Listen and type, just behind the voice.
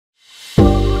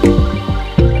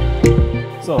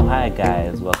So hi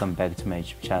guys, welcome back to my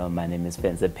YouTube channel. My name is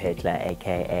Spencer Petla,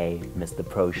 aka Mr.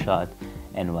 Pro Shot,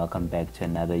 and welcome back to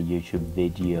another YouTube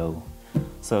video.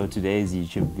 So today's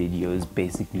YouTube video is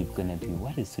basically gonna be,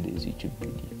 what is today's YouTube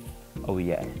video? Oh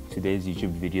yeah, today's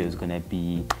YouTube video is gonna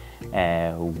be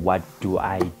what do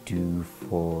I do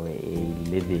for a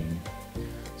living.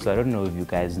 So I don't know if you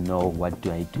guys know what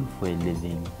do I do for a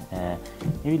living.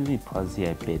 Maybe let me pause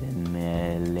here a bit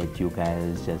and let you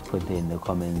guys just put there in the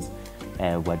comments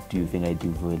what do you think I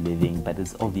do for a living. But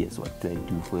it's obvious what do I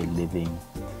do for a living,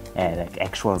 like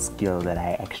actual skill that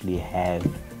I actually have,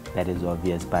 that is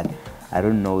obvious. But I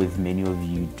don't know if many of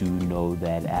you do know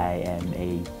that I am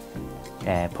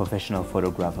a professional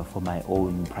photographer for my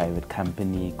own private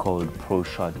company called Pro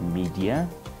Shot Media.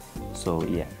 So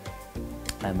yeah,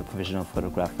 I'm a professional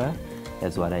photographer.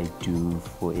 That's what I do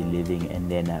for a living. And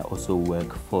then I also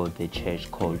work for the church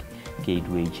called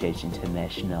Gateway Church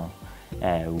International,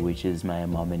 which is my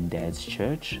mom and dad's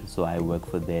church. So I work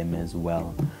for them as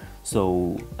well.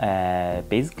 So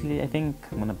basically, I think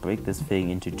I'm gonna break this thing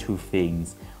into two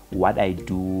things. What I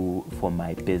do for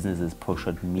my business is Pro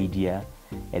Shot Media,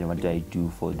 and what do I do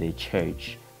for the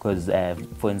church? Because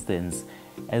for instance,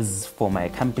 as for my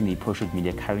company Pro Shot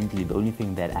Media, currently the only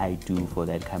thing that I do for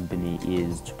that company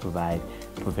is to provide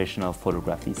professional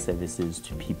photography services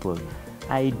to people.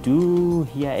 I do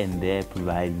here and there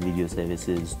provide video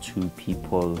services to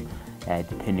people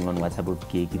depending on what type of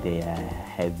gig they are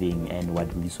having and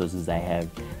what resources I have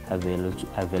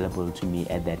available to me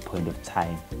at that point of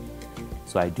time.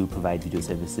 So I do provide video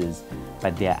services,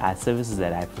 but there are services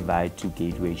that I provide to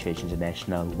Gateway Church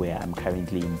International, where I'm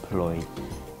currently employed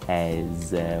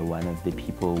as one of the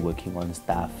people working on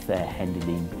staff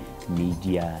handling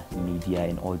media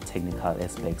and all technical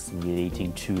aspects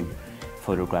relating to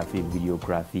photography,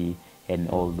 videography, and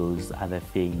all those other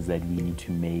things that we need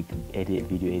to make,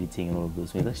 video editing and all of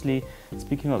those things. Actually,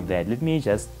 speaking of that, let me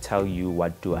just tell you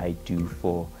what do I do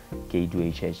for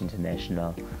Gateway Church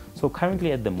International. So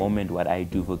currently at the moment, what I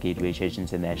do for Gateway Church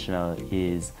International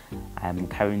is I'm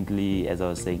currently, as I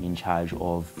was saying, in charge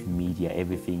of media,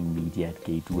 everything media at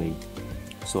Gateway.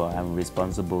 So I'm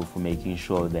responsible for making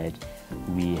sure that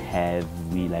we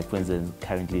like, for instance,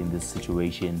 currently in this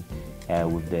situation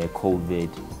with the COVID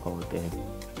or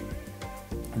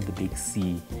the big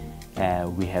C,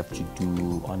 we have to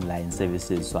do online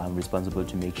services. So I'm responsible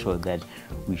to make sure that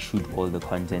we shoot all the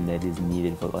content that is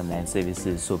needed for online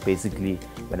services. So basically,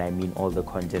 when I mean all the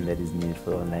content that is needed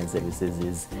for online services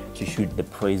is to shoot the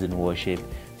praise and worship,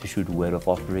 to shoot word of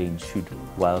offering, to shoot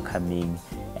welcoming,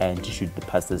 and to shoot the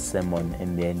pastor's sermon,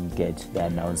 and then get the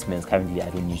announcements. Currently, I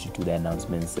don't need to do the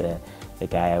announcements. The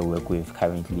guy I work with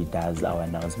currently does our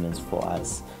announcements for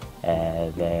us.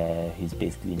 He's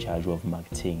basically in charge of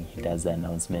marketing. He does the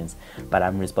announcements, but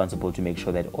I'm responsible to make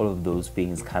sure that all of those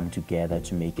things come together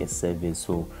to make a service.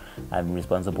 So I'm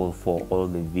responsible for all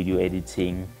the video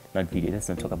editing, let's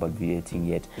not talk about video editing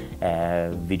yet,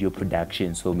 video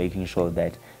production. So making sure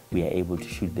that we are able to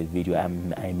shoot the video.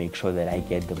 I make sure that I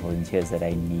get the volunteers that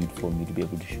I need for me to be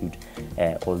able to shoot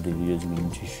all the videos we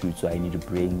need to shoot. So I need to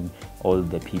bring all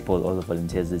the people, all the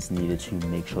volunteers that's needed to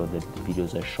make sure that the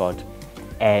videos are shot,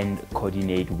 and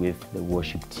coordinate with the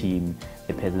worship team.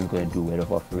 The person's going to do word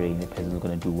of offering, the person's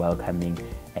going to do welcoming,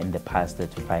 and the pastor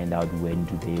to find out when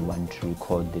do they want to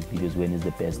record the videos, when is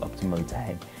the best optimal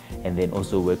time. And then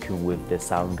also working with the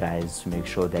sound guys to make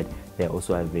sure that they're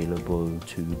also available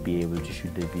to be able to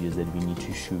shoot the videos that we need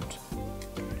to shoot.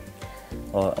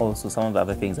 Also, some of the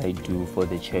other things I do for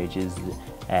the church is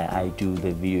I do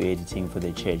the video editing for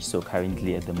the church. So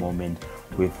currently at the moment,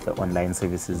 with the online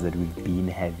services that we've been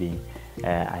having,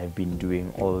 I've been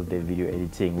doing all the video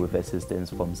editing with assistance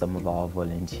from some of our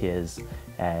volunteers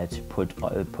to put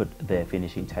the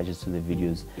finishing touches to the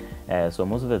videos. So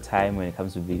most of the time when it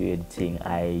comes to video editing,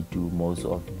 I do most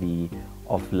of the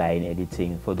offline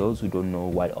editing. For those who don't know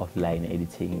what offline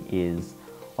editing is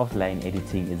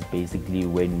basically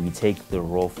when we take the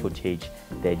raw footage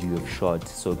that you have shot.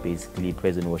 So basically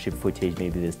praise and worship footage,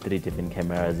 maybe there's 3 different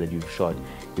cameras that you've shot.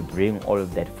 You bring all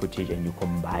of that footage and you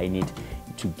combine it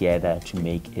together to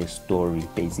make a story,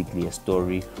 basically a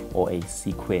story or a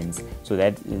sequence. So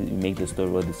that you make the story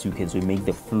or the sequence, so you make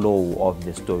the flow of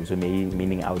the story. So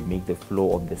meaning I would make the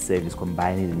flow of the service,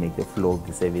 combine it and make the flow of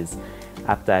the service.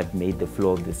 After I've made the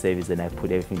flow of the service and I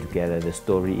put everything together, the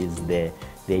story is there.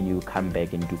 Then you come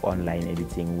back and do online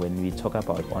editing. When we talk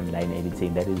about online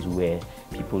editing, that is where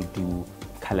people do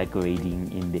color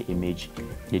grading in the image.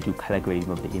 They do color grading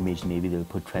of the image. Maybe they'll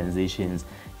put transitions,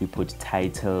 you put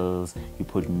titles, you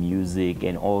put music,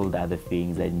 and all the other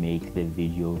things that make the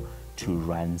video to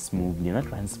run smoothly, not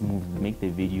run smoothly, make the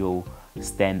video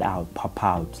stand out, pop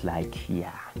out, like,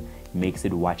 yeah, makes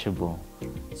it watchable.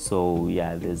 So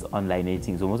yeah, there's online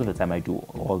editing. So most of the time I do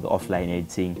all the offline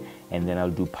editing, and then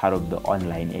I'll do part of the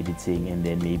online editing, and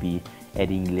then maybe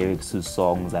adding lyrics to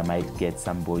songs. I might get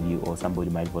somebody, or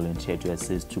somebody might volunteer to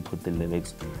assist to put the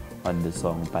lyrics on the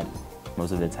song, but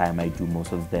most of the time I do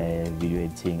most of the video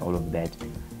editing, all of that.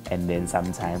 And then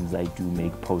sometimes I do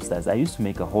make posters. I used to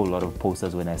make a whole lot of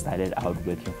posters when I started out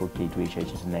working for Gateway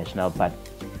Church International, but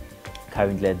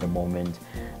currently at the moment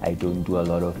I don't do a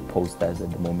lot of posters at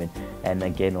the moment. And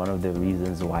again, one of the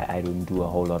reasons why I don't do a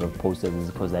whole lot of posters is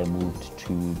because I moved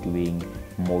to doing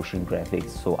motion graphics.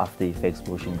 So After Effects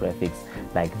motion graphics,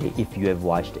 like if you have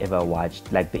ever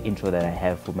watched like the intro that I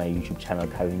have for my YouTube channel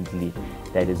currently,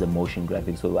 that is a motion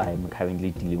graphic. So I'm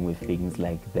currently dealing with things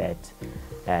like that.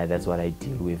 That's what I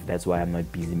deal with. That's why I'm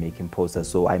not busy making posters.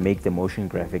 So I make the motion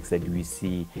graphics that we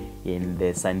see in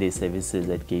the Sunday services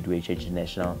at Gateway Church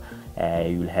International.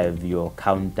 You'll have your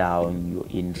countdown, your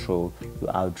intro,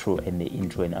 your outro, and the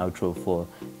intro and outro for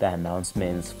the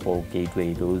announcements for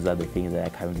Gateway. Those are the things that I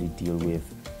currently deal with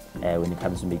when it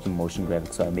comes to making motion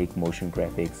graphics. So I make motion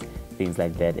graphics, things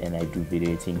like that, and I do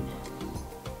video editing.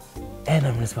 And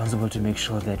I'm responsible to make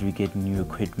sure that we get new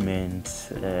equipment,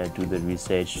 do the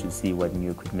research to see what new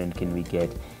equipment can we get,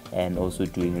 and also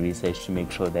doing research to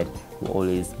make sure that we're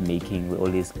always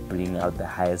bringing out the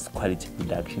highest quality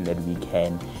production that we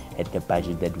can at the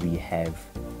budget that we have.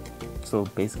 So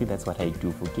basically that's what I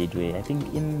do for Gateway. I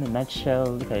think in a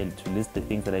nutshell, if I had to list the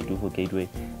things that I do for Gateway,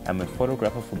 I'm a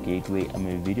photographer for Gateway, I'm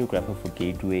a videographer for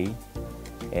Gateway,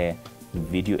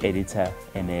 video editor,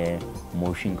 and a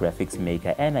motion graphics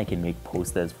maker, and I can make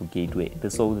posters for Gateway.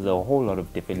 So there's a whole lot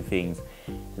of different things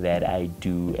that I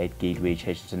do at Gateway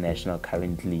Church International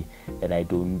currently that I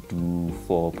don't do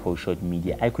for ProShot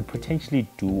Media. I could potentially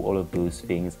do all of those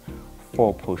things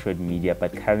for ProShot Media,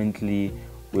 but currently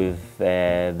with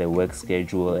the work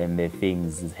schedule and the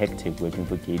things, it's hectic working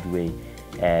for Gateway.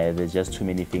 There's just too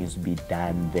many things to be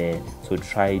done there. So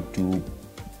try to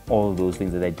all those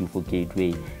things that I do for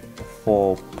Gateway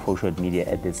for ProShot Media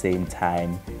at the same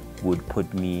time would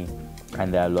put me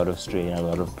under a lot of strain, a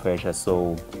lot of pressure.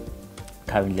 So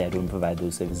currently I don't provide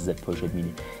those services at ProShot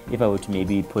Media. If I were to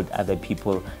maybe put other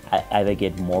people, either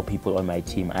get more people on my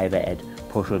team, either at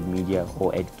ProShot Media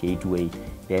or at Gateway,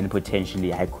 then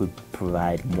potentially I could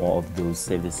provide more of those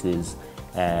services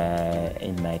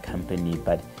in my company.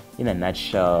 But in a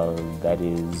nutshell, that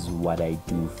is what I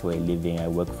do for a living. I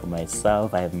work for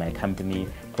myself. I have my company,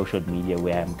 ProShot Media,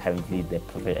 where I'm currently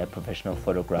a professional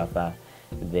photographer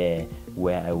there,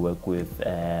 where I work with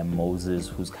Moses,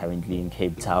 who's currently in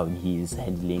Cape Town. He's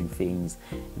handling things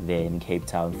there in Cape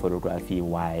Town, photography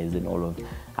wise, and all of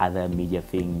other media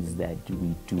things that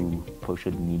we do.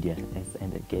 ProShot Media,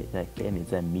 and again,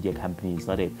 it's a media company, it's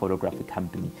not a photographic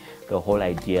company. The whole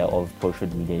idea of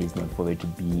ProShot Media is not for it to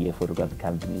be a photographic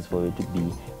company, it's for it to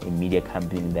be a media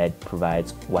company that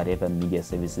provides whatever media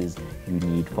services you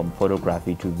need, from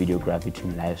photography to videography to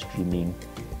live streaming,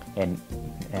 and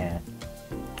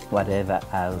whatever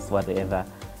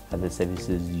other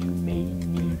services you may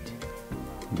need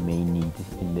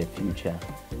in the future.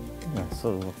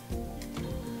 So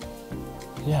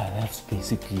yeah, that's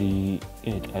basically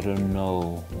it. I don't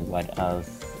know what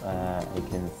else I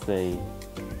can say.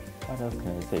 What else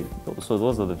can I say? So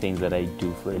those are the things that I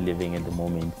do for a living at the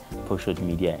moment: ProShot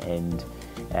Media and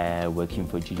working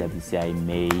for GWCI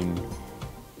Main.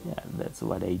 Yeah, that's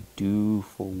what I do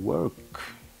for work.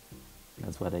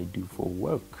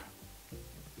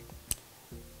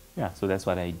 Yeah, so that's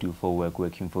what I do for work,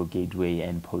 working for Gateway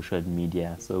and ProShot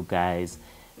Media. So guys,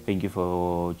 thank you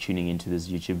for tuning into this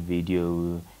YouTube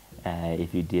video.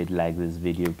 If you did like this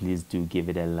video, please do give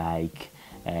it a like,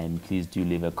 and please do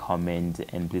leave a comment,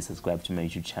 and please subscribe to my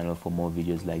YouTube channel for more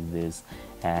videos like this.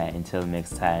 Until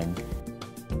next time,